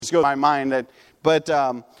go through my mind. But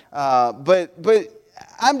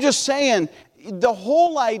I'm just saying, the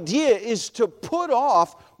whole idea is to put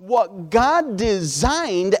off what God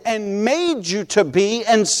designed and made you to be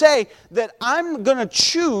and say that I'm going to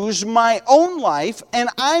choose my own life and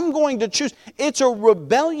I'm going to choose. It's a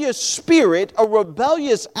rebellious spirit, a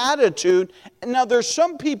rebellious attitude. Now there's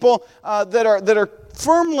some people that are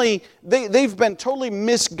firmly, they've been totally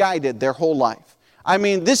misguided their whole life. I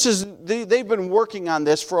mean, they've been working on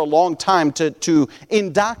this for a long time to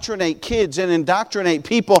indoctrinate kids and indoctrinate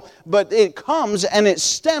people, but it comes and it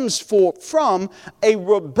stems from a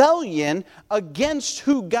rebellion against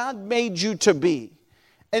who God made you to be.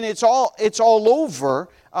 And it's all over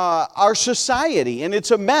our society, and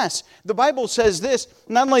it's a mess. The Bible says this,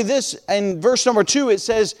 not only this, in verse number 2, it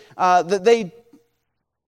says that they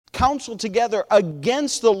counseled together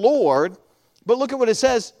against the Lord, but look at what it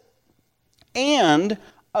says, and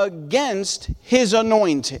against His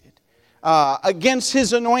anointed. Against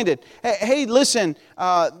His anointed. Hey, listen,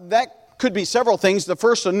 that could be several things. The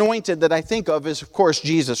first anointed that I think of is, of course,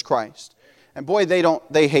 Jesus Christ. And boy,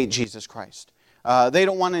 they hate Jesus Christ. They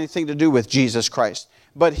don't want anything to do with Jesus Christ.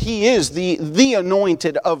 But He is the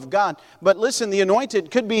anointed of God. But listen, the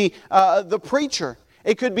anointed could be the preacher.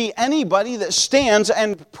 It could be anybody that stands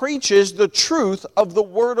and preaches the truth of the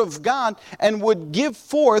Word of God and would give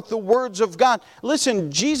forth the words of God.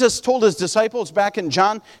 Listen, Jesus told His disciples back in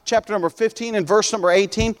John chapter number 15 and verse number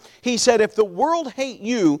 18, He said, if the world hate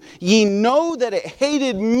you, ye know that it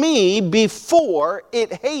hated me before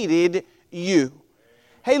it hated you.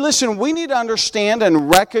 Hey, listen, we need to understand and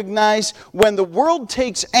recognize when the world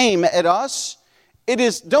takes aim at us,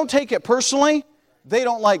 don't take it personally, they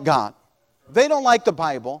don't like God. They don't like the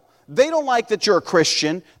Bible. They don't like that you're a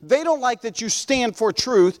Christian. They don't like that you stand for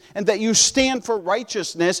truth and that you stand for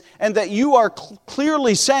righteousness and that you are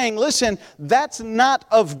clearly saying, listen, that's not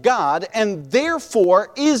of God and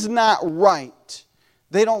therefore is not right.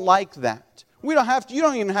 They don't like that. You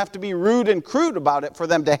don't even have to be rude and crude about it for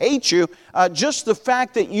them to hate you. Just the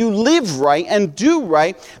fact that you live right and do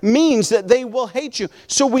right means that they will hate you.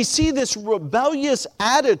 So we see this rebellious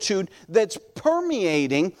attitude that's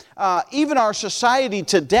permeating even our society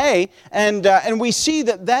today. And we see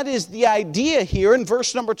that is the idea here in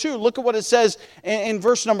verse number 2. Look at what it says in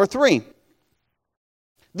verse number 3.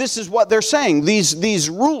 This is what they're saying, these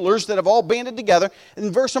rulers that have all banded together.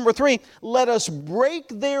 In verse number 3, let us break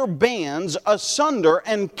their bands asunder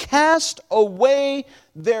and cast away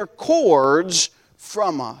their cords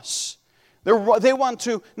from us. They want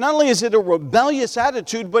to, not only is it a rebellious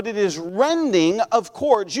attitude, but it is rending of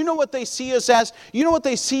cords. You know what they see us as? You know what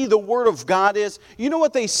they see the Word of God is? You know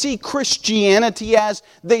what they see Christianity as?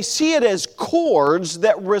 They see it as cords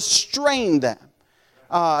that restrain them.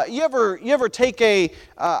 You ever take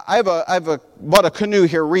I bought a canoe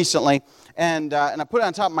here recently, and I put it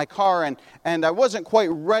on top of my car, and I wasn't quite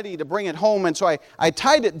ready to bring it home, and so I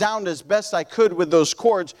tied it down as best I could with those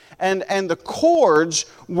cords, and the cords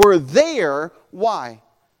were there, why?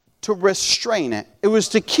 To restrain it. It was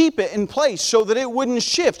to keep it in place so that it wouldn't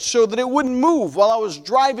shift, so that it wouldn't move while I was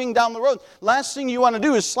driving down the road. Last thing you want to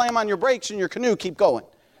do is slam on your brakes and your canoe keep going.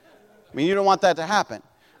 I mean, you don't want that to happen.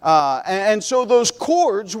 And so those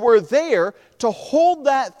cords were there to hold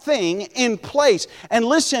that thing in place. And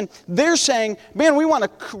listen, they're saying, man, we want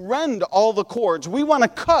to rend all the cords. We want to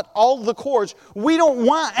cut all the cords. We don't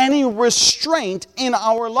want any restraint in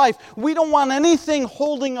our life. We don't want anything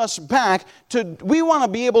holding us back. We want to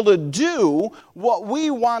be able to do what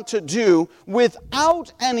we want to do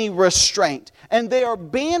without any restraint. And they are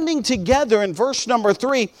banding together in verse number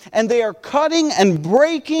 3, and they are cutting and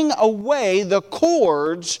breaking away the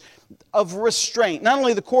cords of restraint. Not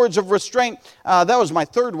only the cords of restraint, that was my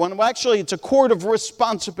third one. Well, actually, it's a cord of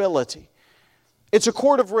responsibility. It's a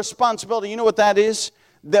cord of responsibility. You know what that is?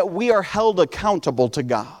 That we are held accountable to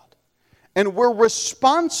God. And we're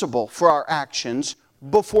responsible for our actions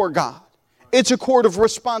before God. It's a cord of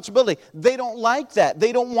responsibility. They don't like that.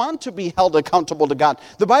 They don't want to be held accountable to God.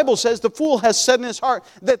 The Bible says the fool has said in his heart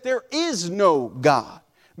that there is no God,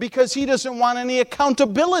 because he doesn't want any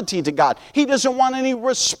accountability to God. He doesn't want any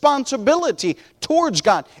responsibility towards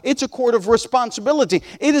God. It's a cord of responsibility.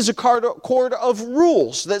 It is a cord of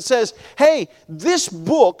rules that says, hey, this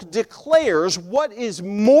book declares what is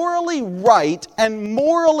morally right and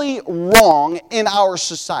morally wrong in our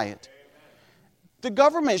society. The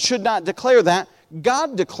government should not declare that.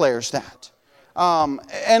 God declares that.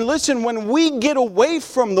 And listen, when we get away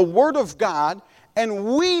from the Word of God and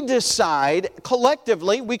we decide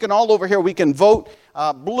collectively, we can all over here, we can vote.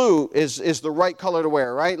 Blue is the right color to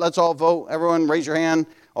wear, right? Let's all vote. Everyone raise your hand.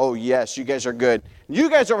 Oh, yes, you guys are good. You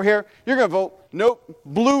guys over here, you're going to vote Nope,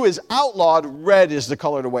 blue is outlawed, red is the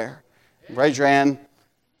color to wear. Raise your hand.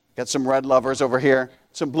 Got some red lovers over here,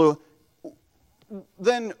 some blue.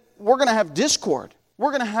 Then we're going to have discord.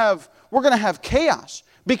 We're going to have chaos.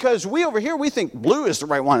 Because we over here, we think blue is the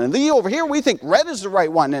right one. And over here, we think red is the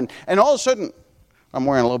right one. And all of a sudden, I'm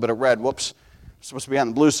wearing a little bit of red. Whoops. I'm supposed to be on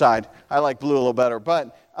the blue side. I like blue a little better.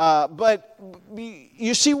 But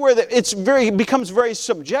you see where it becomes very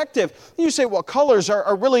subjective. You say, well, colors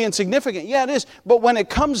are really insignificant. Yeah, it is. But when it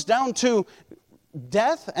comes down to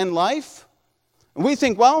death and life, we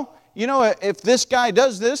think, well, you know, if this guy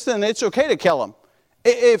does this, then it's okay to kill him.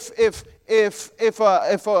 If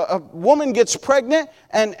a woman gets pregnant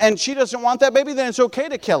and she doesn't want that baby, then it's okay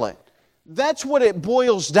to kill it. That's what it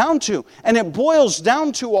boils down to. And it boils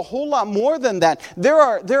down to a whole lot more than that. There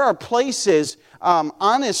are places,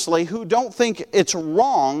 honestly, who don't think it's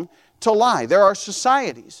wrong to lie. There are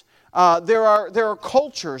societies. There are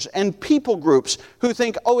cultures and people groups who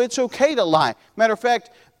think, oh, it's okay to lie. Matter of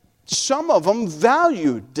fact, some of them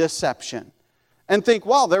value deception and think,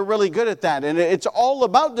 wow, they're really good at that. And it's all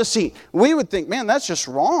about deceit. We would think, man, that's just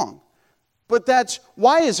wrong. But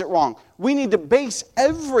why is it wrong? We need to base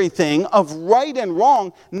everything of right and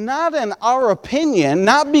wrong, not in our opinion,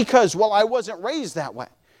 not because, well, I wasn't raised that way.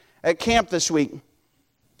 At camp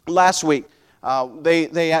last week,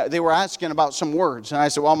 they were asking about some words. And I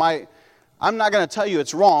said, well, I'm not going to tell you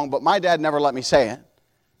it's wrong, but my dad never let me say it.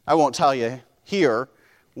 I won't tell you here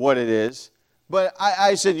what it is. But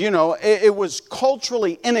I said, you know, it was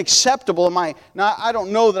culturally unacceptable. Now, I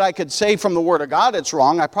don't know that I could say from the Word of God it's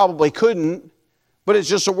wrong. I probably couldn't. But it's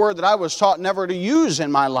just a word that I was taught never to use in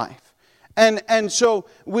my life. And so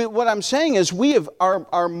what I'm saying is we have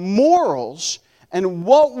our morals and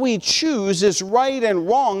what we choose is right and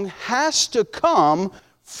wrong has to come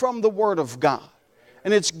from the Word of God.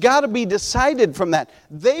 And it's got to be decided from that.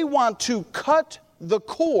 They want to cut the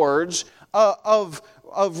cords of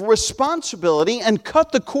responsibility and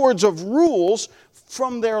cut the cords of rules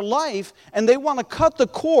from their life, and they want to cut the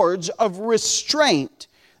cords of restraint.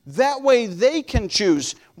 That way they can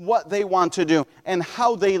choose what they want to do and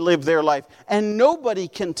how they live their life. And nobody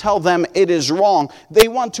can tell them it is wrong. They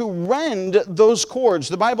want to rend those cords.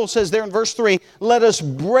 The Bible says there in verse 3, let us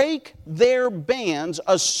break their bands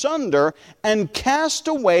asunder and cast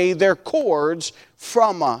away their cords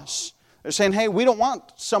from us. They're saying, hey, we don't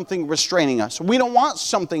want something restraining us. We don't want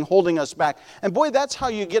something holding us back. And boy, that's how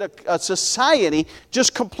you get a society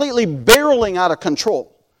just completely barreling out of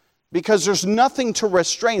control. Because there's nothing to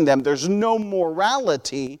restrain them. There's no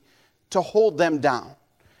morality to hold them down.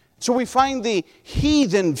 So we find the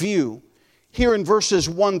heathen view here in verses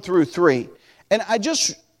 1 through 3. And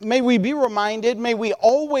may we be reminded, may we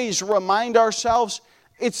always remind ourselves,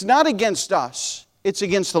 it's not against us, it's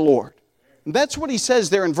against the Lord. That's what he says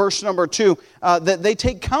there in verse number 2, that they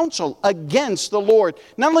take counsel against the Lord.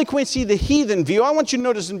 Not only can we see the heathen view, I want you to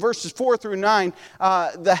notice in verses 4 through 9,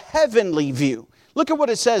 the heavenly view. Look at what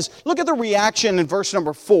it says. Look at the reaction in verse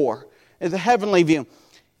number 4, the heavenly view.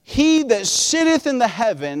 He that sitteth in the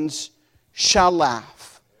heavens shall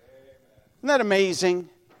laugh. Isn't that amazing?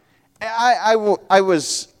 I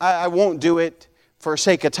won't do it for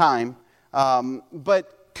sake of time,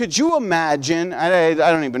 but could you imagine, I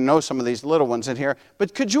don't even know some of these little ones in here,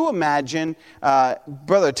 but could you imagine,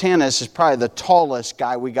 Brother Tanis is probably the tallest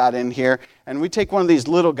guy we got in here, and we take one of these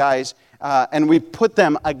little guys and we put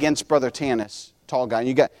them against Brother Tanis, tall guy.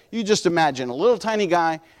 You just imagine a little tiny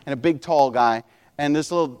guy and a big tall guy, and this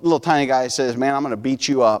little tiny guy says, man, I'm going to beat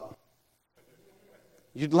you up.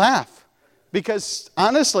 You'd laugh, because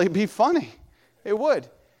honestly, it'd be funny. It would.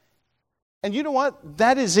 And you know what?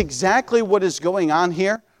 That is exactly what is going on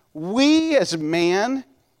here. We as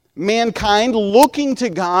mankind, looking to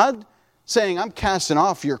God, saying, I'm casting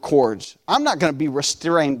off your cords. I'm not going to be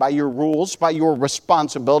restrained by your rules, by your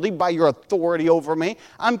responsibility, by your authority over me.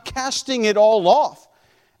 I'm casting it all off.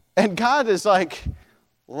 And God is like,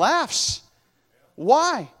 laughs.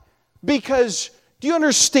 Why? Because, do you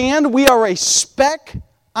understand? We are a speck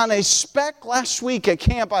on a speck. Last week at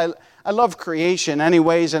camp, I love creation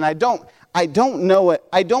anyways, and I don't know it.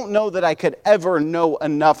 I don't know that I could ever know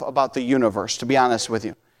enough about the universe, to be honest with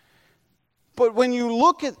you. But when you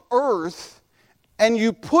look at Earth and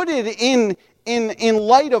you put it in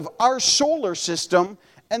light of our solar system,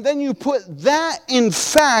 and then you put that in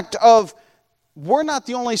fact of we're not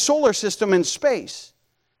the only solar system in space.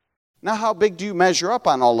 Now how big do you measure up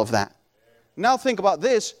on all of that? Now think about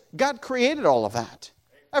this. God created all of that.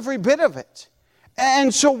 Every bit of it.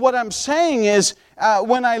 And so what I'm saying is,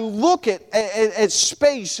 when I look at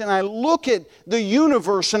space and I look at the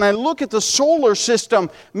universe and I look at the solar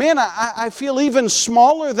system, man, I feel even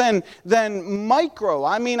smaller than micro.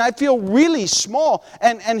 I mean, I feel really small.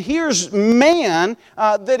 And here's man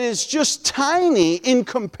that is just tiny in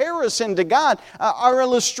comparison to God. Our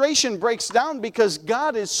illustration breaks down because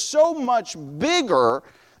God is so much bigger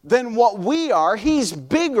than what we are. He's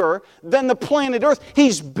bigger than the planet Earth.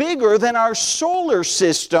 He's bigger than our solar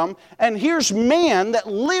system. And here's man that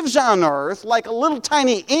lives on Earth like a little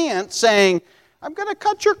tiny ant saying, I'm going to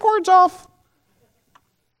cut your cords off.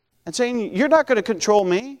 And saying, you're not going to control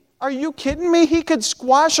me. Are you kidding me? He could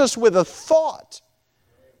squash us with a thought.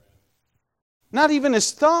 Not even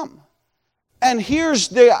his thumb. And here's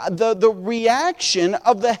the reaction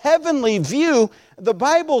of the heavenly view. The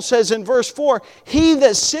Bible says in verse 4, he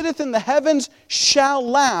that sitteth in the heavens shall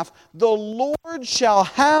laugh. The Lord shall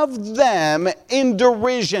have them in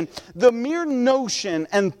derision. The mere notion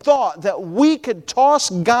and thought that we could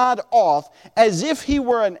toss God off as if he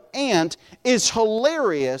were an ant is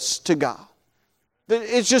hilarious to God.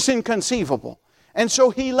 It's just inconceivable. And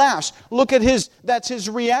so he laughs. Look at that's his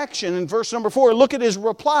reaction in verse number 4. Look at his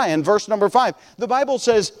reply in verse number 5. The Bible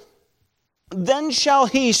says, then shall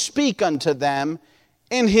he speak unto them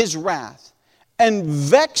in his wrath, and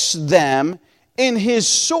vex them in his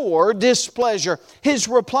sore displeasure. His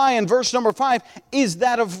reply in verse number 5 is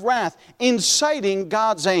that of wrath, inciting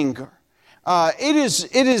God's anger. It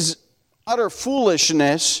is utter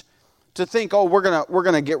foolishness to think, oh, we're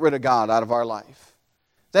gonna get rid of God out of our life.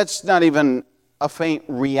 That's not even a faint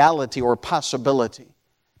reality or possibility.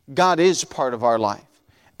 God is part of our life.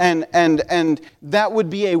 And that would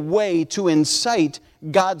be a way to incite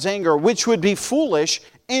God's anger, which would be foolish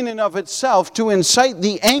in and of itself to incite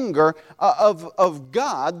the anger of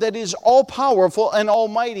God that is all-powerful and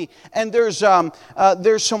almighty. And there's some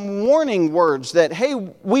warning words that, hey,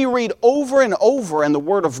 we read over and over in the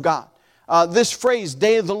Word of God. This phrase,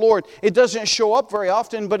 day of the Lord, it doesn't show up very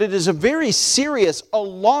often, but it is a very serious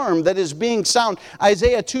alarm that is being sounded.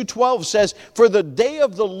 Isaiah 2:12 says, for the day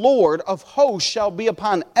of the Lord of hosts shall be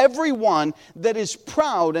upon every one that is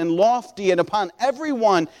proud and lofty, and upon every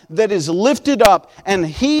one that is lifted up, and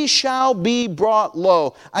he shall be brought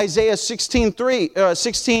low. Isaiah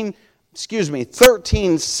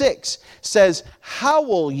 13:6 says,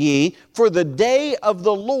 howl ye, for the day of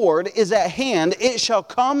the Lord is at hand. It shall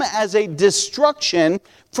come as a destruction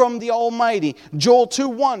from the Almighty. Joel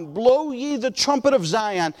 2:1, blow ye the trumpet of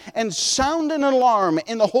Zion, and sound an alarm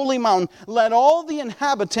in the holy mountain. Let all the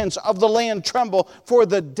inhabitants of the land tremble, for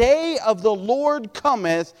the day of the Lord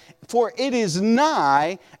cometh, for it is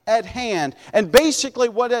nigh at hand. And basically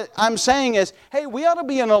what I'm saying is, hey, we ought to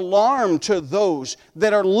be an alarm to those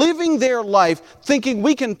that are living their life thinking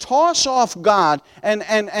we can toss off God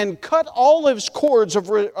and cut all of his cords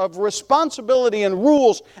of responsibility and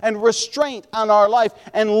rules and restraint on our life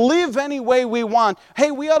and live any way we want.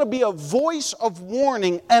 Hey, we ought to be a voice of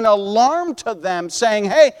warning and alarm to them saying,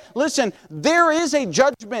 hey, listen, there is a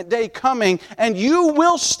judgment day coming and you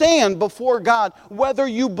will stand before God. Whether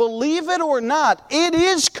you believe it or not, it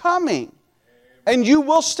is coming. And you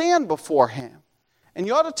will stand before him. And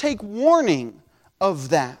you ought to take warning of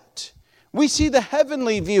that. We see the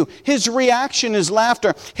heavenly view. His reaction is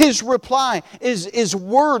laughter. His reply is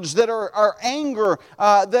words that are anger,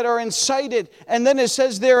 that are incited. And then it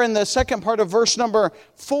says there in the second part of verse number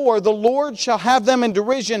 4, the Lord shall have them in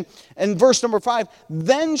derision. And verse number 5,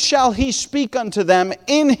 then shall he speak unto them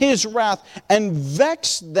in his wrath, and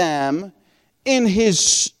vex them in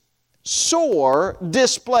his sore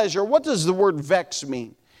displeasure. What does the word vex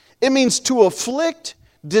mean? It means to afflict,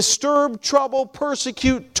 disturb, trouble,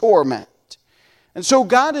 persecute, torment. And so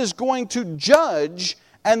God is going to judge,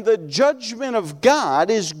 and the judgment of God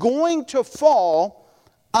is going to fall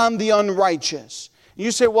on the unrighteous.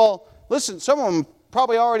 You say, well, listen, some of them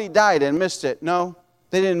probably already died and missed it. No,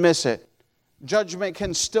 they didn't miss it. Judgment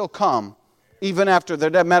can still come even after they're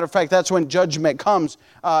dead. Matter of fact, that's when judgment comes,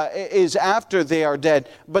 is after they are dead.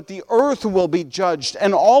 But the earth will be judged,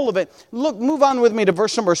 and all of it. Look, move on with me to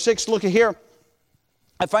verse number 6. Look at here.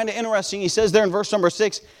 I find it interesting. He says there in verse number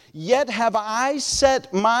 6, yet have I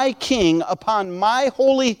set my king upon my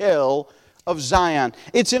holy hill of Zion.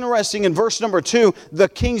 It's interesting in verse number 2, the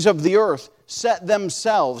kings of the earth set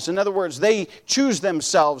themselves. In other words, they choose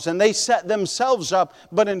themselves and they set themselves up.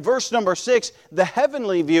 But in verse number 6, the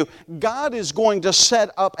heavenly view, God is going to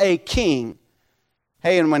set up a king.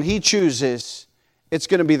 Hey, and when he chooses, it's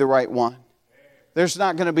going to be the right one. There's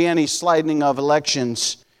not going to be any sliding of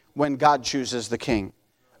elections when God chooses the king.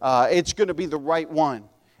 It's going to be the right one.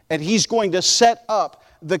 And he's going to set up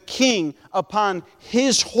the king upon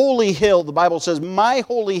his holy hill. The Bible says, my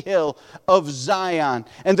holy hill of Zion.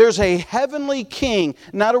 And there's a heavenly king,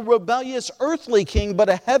 not a rebellious earthly king, but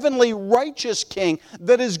a heavenly righteous king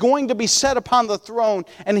that is going to be set upon the throne.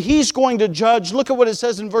 And he's going to judge. Look at what it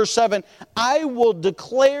says in verse 7. I will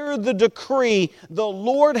declare the decree. The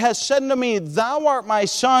Lord has said unto me, thou art my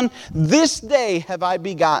son. This day have I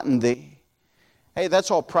begotten thee. Hey,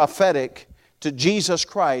 that's all prophetic to Jesus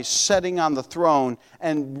Christ sitting on the throne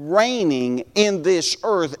and reigning in this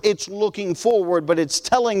earth. It's looking forward, but it's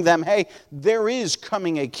telling them, hey, there is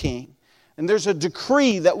coming a king. And there's a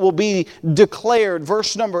decree that will be declared.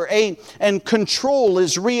 Verse number 8, and control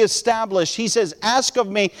is reestablished. He says, ask of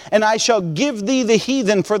me, and I shall give thee the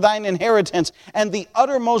heathen for thine inheritance, and the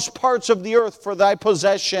uttermost parts of the earth for thy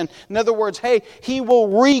possession. In other words, hey, he will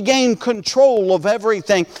regain control of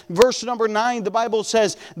everything. Verse number 9, the Bible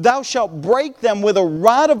says, thou shalt break them with a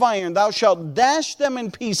rod of iron. Thou shalt dash them in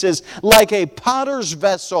pieces like a potter's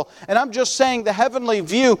vessel. And I'm just saying the heavenly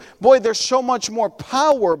view, boy, there's so much more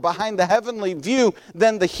power behind the heavenly view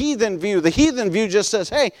than the heathen view. The heathen view just says,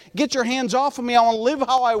 hey, get your hands off of me. I want to live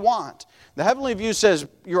how I want. The heavenly view says,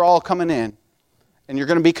 you're all coming in and you're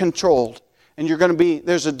going to be controlled. And you're going to be,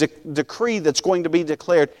 there's a decree that's going to be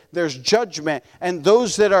declared. There's judgment. And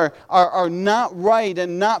those that are not right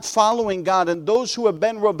and not following God, and those who have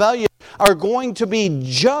been rebellious are going to be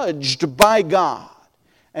judged by God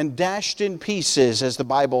and dashed in pieces, as the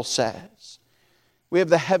Bible says. We have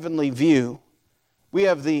the heavenly view. We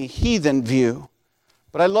have the heathen view.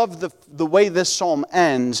 But I love the way this psalm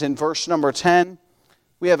ends in verse number 10.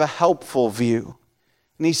 We have a helpful view.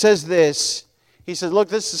 And he says this. He says, look,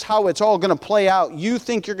 this is how it's all going to play out. You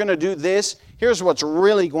think you're going to do this. Here's what's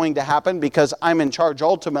really going to happen, because I'm in charge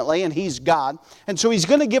ultimately and he's God. And so he's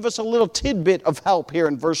going to give us a little tidbit of help here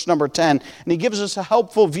in verse number 10. And he gives us a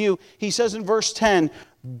helpful view. He says in verse 10,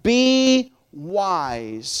 be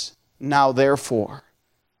wise now therefore,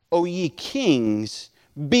 O ye kings,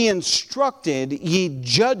 be instructed, ye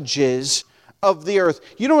judges of the earth.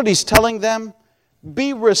 You know what he's telling them?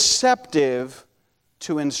 Be receptive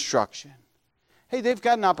to instruction. Hey, they've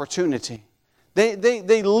got an opportunity.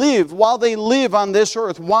 They live, while they live on this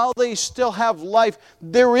earth, while they still have life,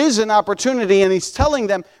 there is an opportunity. And he's telling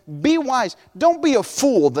them, be wise. Don't be a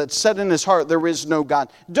fool that said in his heart there is no God.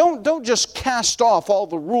 Don't just cast off all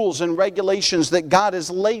the rules and regulations that God has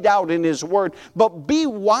laid out in his word, but be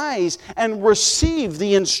wise and receive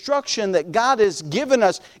the instruction that God has given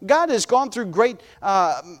us. God has gone through great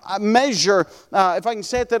measure, if I can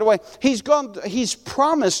say it that way. He's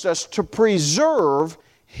promised us to preserve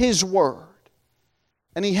his word.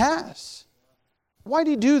 And he has. Why did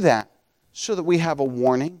he do that? So that we have a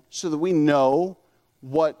warning, so that we know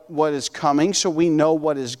what is coming, so we know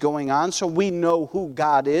what is going on, so we know who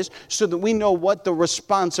God is, so that we know what the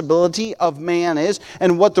responsibility of man is,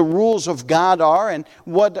 and what the rules of God are, and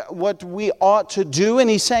what we ought to do. And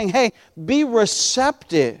he's saying, hey, be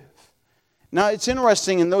receptive. Now, it's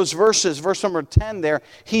interesting in those verses, verse number 10 there,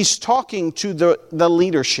 he's talking to the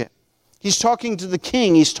leadership. He's talking to the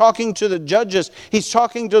king. He's talking to the judges. He's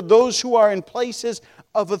talking to those who are in places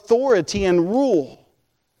of authority and rule.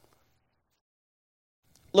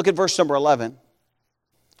 Look at verse number 11.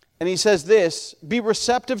 And he says this, be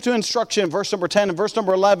receptive to instruction, verse number 10. And verse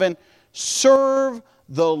number 11, serve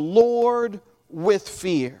the Lord with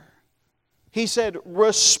fear. He said,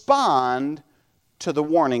 respond to the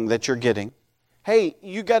warning that you're getting. Hey,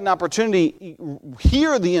 you got an opportunity,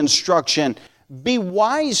 hear the instruction. Be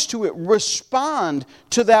wise to it. Respond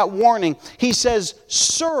to that warning. He says,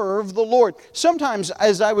 serve the Lord. Sometimes,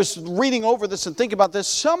 as I was reading over this and thinking about this,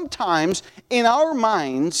 sometimes in our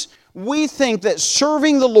minds, we think that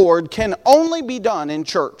serving the Lord can only be done in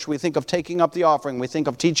church. We think of taking up the offering. We think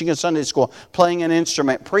of teaching a Sunday school, playing an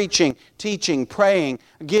instrument, preaching, teaching, praying,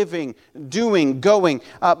 giving, doing, going.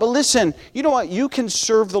 But listen, you know what? You can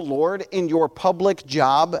serve the Lord in your public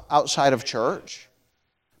job outside of church.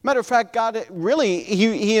 Matter of fact, God really,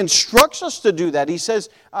 He instructs us to do that. He says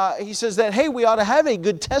that, hey, we ought to have a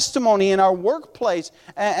good testimony in our workplace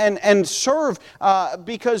and serve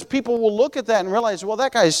because people will look at that and realize, well,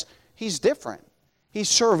 that guy's, he's different. He's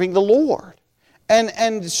serving the Lord.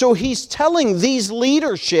 And so he's telling these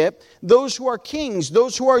leadership, those who are kings,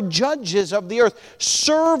 those who are judges of the earth,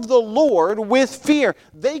 serve the Lord with fear.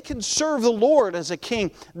 They can serve the Lord as a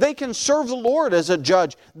king. They can serve the Lord as a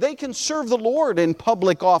judge. They can serve the Lord in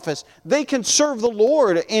public office. They can serve the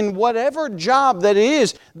Lord in whatever job that it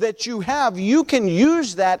is that you have. You can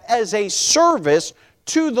use that as a service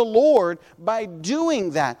to the Lord by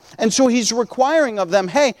doing that. And so he's requiring of them,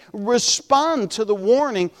 hey, respond to the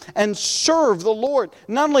warning and serve the Lord.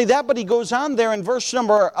 Not only that, but he goes on there in verse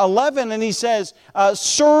number 11 and he says,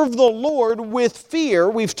 serve the Lord with fear.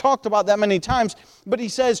 We've talked about that many times, but he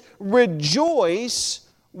says, rejoice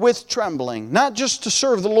with trembling. Not just to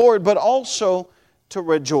serve the Lord, but also to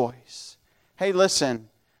rejoice. Hey, listen,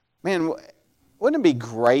 man, wouldn't it be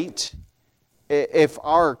great if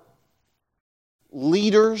our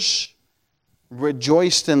leaders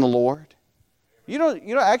rejoiced in the Lord?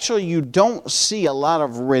 Actually, you don't see a lot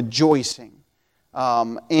of rejoicing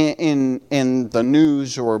in the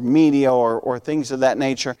news or media or things of that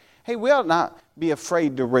nature. Hey, we ought not be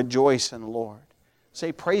afraid to rejoice in the Lord.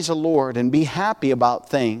 Say, praise the Lord and be happy about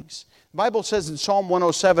things. The Bible says in Psalm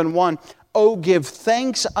 107:1, "Oh, give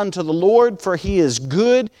thanks unto the Lord, for He is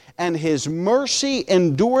good, and His mercy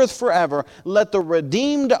endureth forever. Let the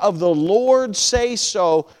redeemed of the Lord say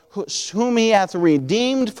so, whom He hath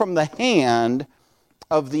redeemed from the hand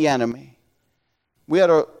of the enemy." We ought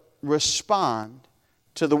to respond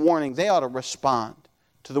to the warning. They ought to respond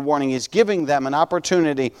to the warning. He's giving them an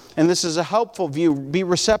opportunity, and this is a helpful view. Be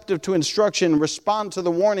receptive to instruction, respond to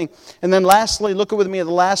the warning. And then lastly, look with me at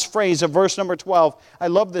the last phrase of verse number 12. I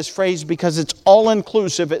love this phrase because it's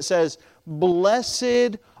all-inclusive. It says,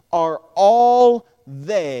 "Blessed are all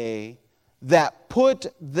they that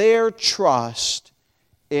put their trust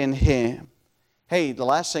in Him." Hey, the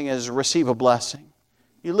last thing is receive a blessing.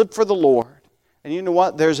 You live for the Lord, and you know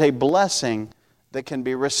what? There's a blessing that can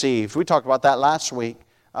be received. We talked about that last week.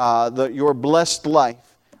 Your blessed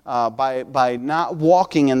life by not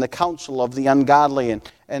walking in the counsel of the ungodly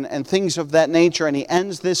and things of that nature. And he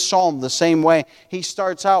ends this psalm the same way. He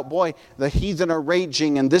starts out, boy, the heathen are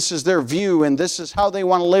raging, and this is their view, and this is how they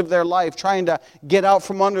want to live their life, trying to get out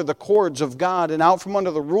from under the cords of God and out from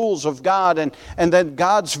under the rules of God. And then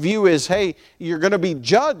God's view is, hey, you're going to be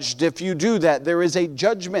judged if you do that. There is a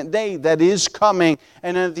judgment day that is coming.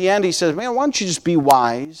 And at the end he says, man, why don't you just be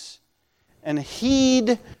wise and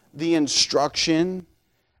heed the instruction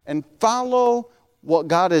and follow what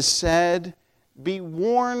God has said. Be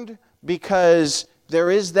warned, because there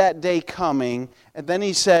is that day coming. And then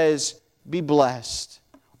he says, be blessed.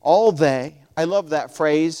 All they, I love that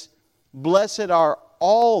phrase, blessed are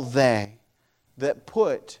all they that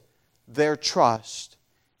put their trust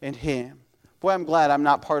in Him. Boy, I'm glad I'm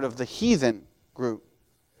not part of the heathen group.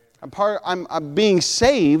 I'm being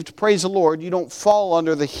saved, praise the Lord. You don't fall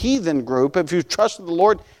under the heathen group. If you trusted the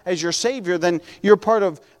Lord as your Savior, then you're part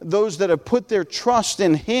of those that have put their trust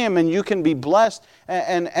in Him, and you can be blessed.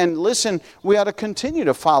 And listen, we ought to continue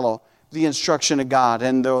to follow the instruction of God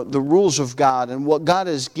and the rules of God and what God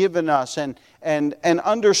has given us, and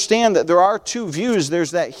understand that there are two views.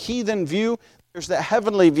 There's that heathen view, there's that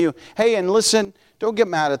heavenly view. Hey, and listen, don't get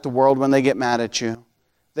mad at the world when they get mad at you.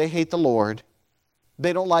 They hate the Lord.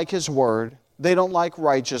 They don't like His Word. They don't like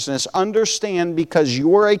righteousness. Understand, because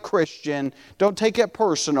you're a Christian, don't take it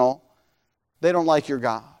personal. They don't like your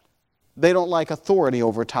God. They don't like authority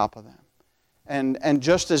over top of them. And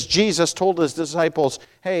just as Jesus told His disciples,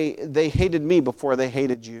 hey, they hated me before they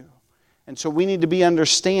hated you. And so we need to be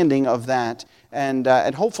understanding of that. And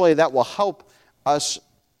hopefully that will help us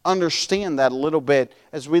understand that a little bit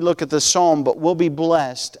as we look at the psalm. But we'll be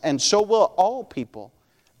blessed, and so will all people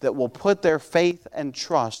that will put their faith and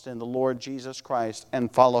trust in the Lord Jesus Christ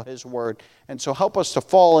and follow His Word. And so help us to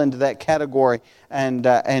fall into that category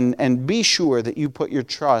and be sure that you put your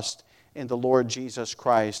trust in the Lord Jesus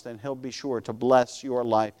Christ, and He'll be sure to bless your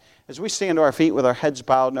life. As we stand to our feet with our heads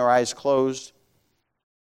bowed and our eyes closed,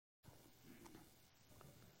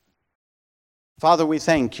 Father, we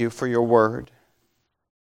thank You for Your Word.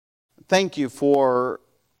 Thank You for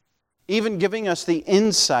even giving us the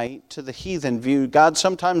insight to the heathen view. God,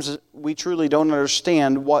 sometimes we truly don't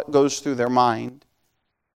understand what goes through their mind.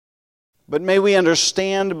 But may we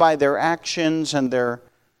understand by their actions and their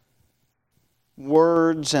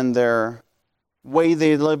words and their way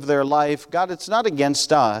they live their life. God, it's not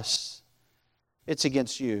against us. It's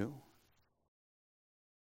against You.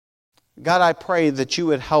 God, I pray that You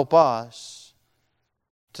would help us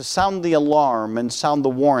to sound the alarm and sound the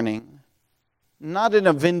warning. Not in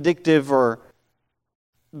a vindictive or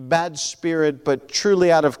bad spirit, but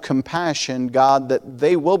truly out of compassion, God, that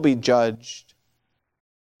they will be judged.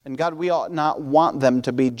 And God, we ought not want them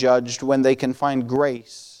to be judged when they can find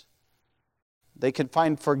grace. They can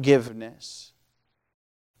find forgiveness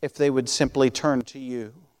if they would simply turn to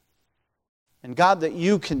You. And God, that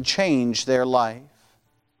You can change their life.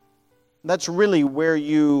 That's really where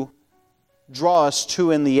You draw us to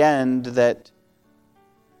in the end, that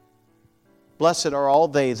blessed are all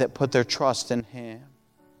they that put their trust in Him.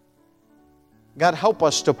 God, help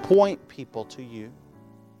us to point people to you,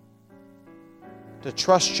 to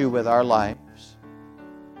trust you with our lives,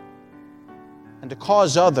 and to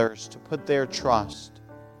cause others to put their trust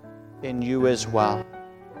in you as well.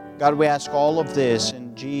 God, we ask all of this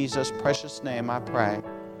in Jesus' precious name, I pray.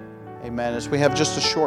 Amen. As we have just a short